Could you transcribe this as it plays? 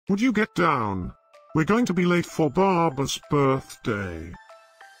Would you get down? We're going to be late for Barba's birthday.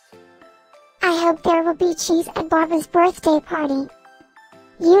 I hope there will be cheese at Barba's birthday party.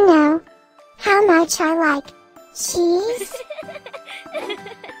 You know how much I like cheese.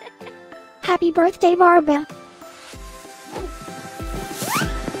 Happy birthday, Barba.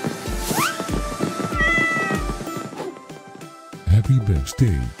 Happy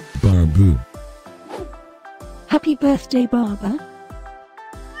birthday, Barba. Happy birthday, Barba.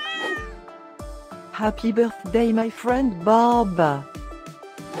 Happy birthday, my friend Barba.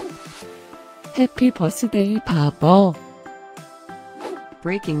 Happy birthday, Barba.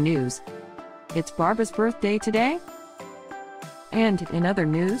 Breaking news. It's Barba's birthday today? And in other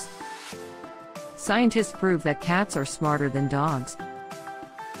news, scientists prove that cats are smarter than dogs.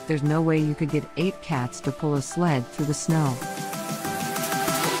 There's no way you could get 8 cats to pull a sled through the snow.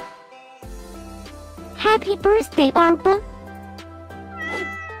 Happy birthday, Barba.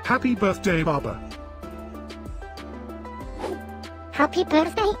 Happy birthday, Barba. Happy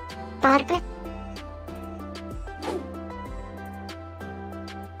birthday, Barba.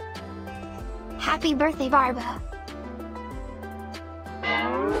 Happy birthday, Barba.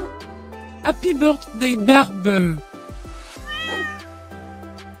 Happy birthday, Barba.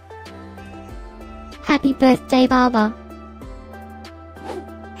 Happy birthday, Barba.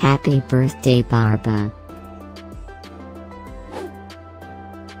 Happy birthday, Barba.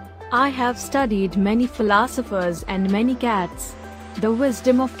 I have studied many philosophers and many cats. The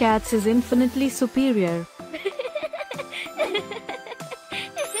wisdom of cats is infinitely superior.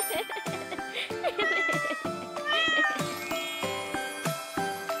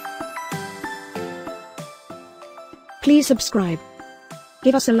 Please subscribe,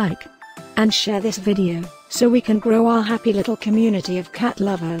 give us a like, and share this video, so we can grow our happy little community of cat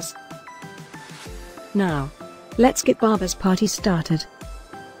lovers. Now, let's get Barba's party started.